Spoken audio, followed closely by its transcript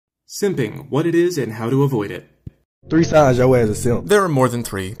Simping, what it is and how to avoid it. 3 signs your ass a simp. There are more than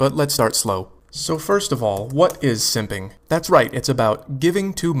 3, but let's start slow. So first of all, what is simping? That's right, it's about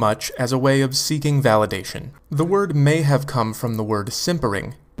giving too much as a way of seeking validation. The word may have come from the word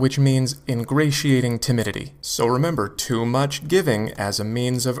simpering, which means ingratiating timidity. So remember, too much giving as a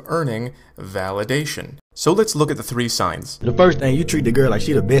means of earning validation. So let's look at the 3 signs. The first thing, you treat the girl like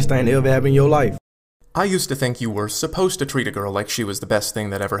she the best thing that ever happened in your life. I used to think you were supposed to treat a girl like she was the best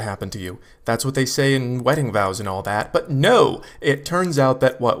thing that ever happened to you. That's what they say in wedding vows and all that, but no! It turns out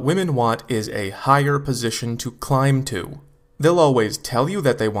that what women want is a higher position to climb to. They'll always tell you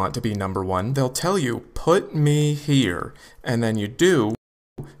that they want to be number 1. They'll tell you, put me here. And then you do,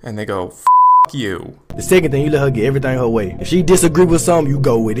 and they go, F you. The second thing, you let her get everything her way. If she disagree with something, you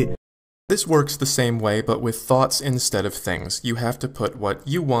go with it. This works the same way, but with thoughts instead of things. You have to put what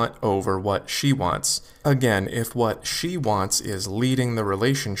you want over what she wants. Again, if what she wants is leading the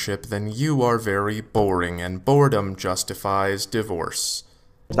relationship, then you are very boring, and boredom justifies divorce.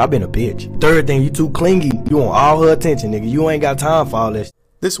 Stop being a bitch. Third thing, you too clingy. You want all her attention, nigga. You ain't got time for all this.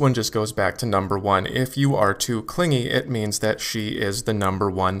 This one just goes back to number 1. If you are too clingy, it means that she is the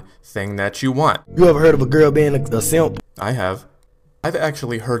number 1 thing that you want. You ever heard of a girl being a simp? I have. I've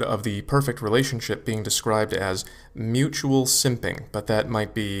actually heard of the perfect relationship being described as mutual simping, but that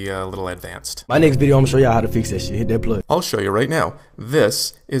might be a little advanced. My next video, I'm gonna show y'all how to fix that shit. Hit that plug. I'll show you right now.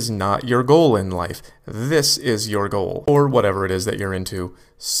 This is not your goal in life. This is your goal, or whatever it is that you're into.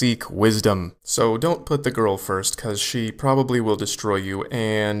 Seek wisdom. So don't put the girl first, because she probably will destroy you,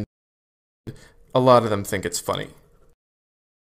 and a lot of them think it's funny.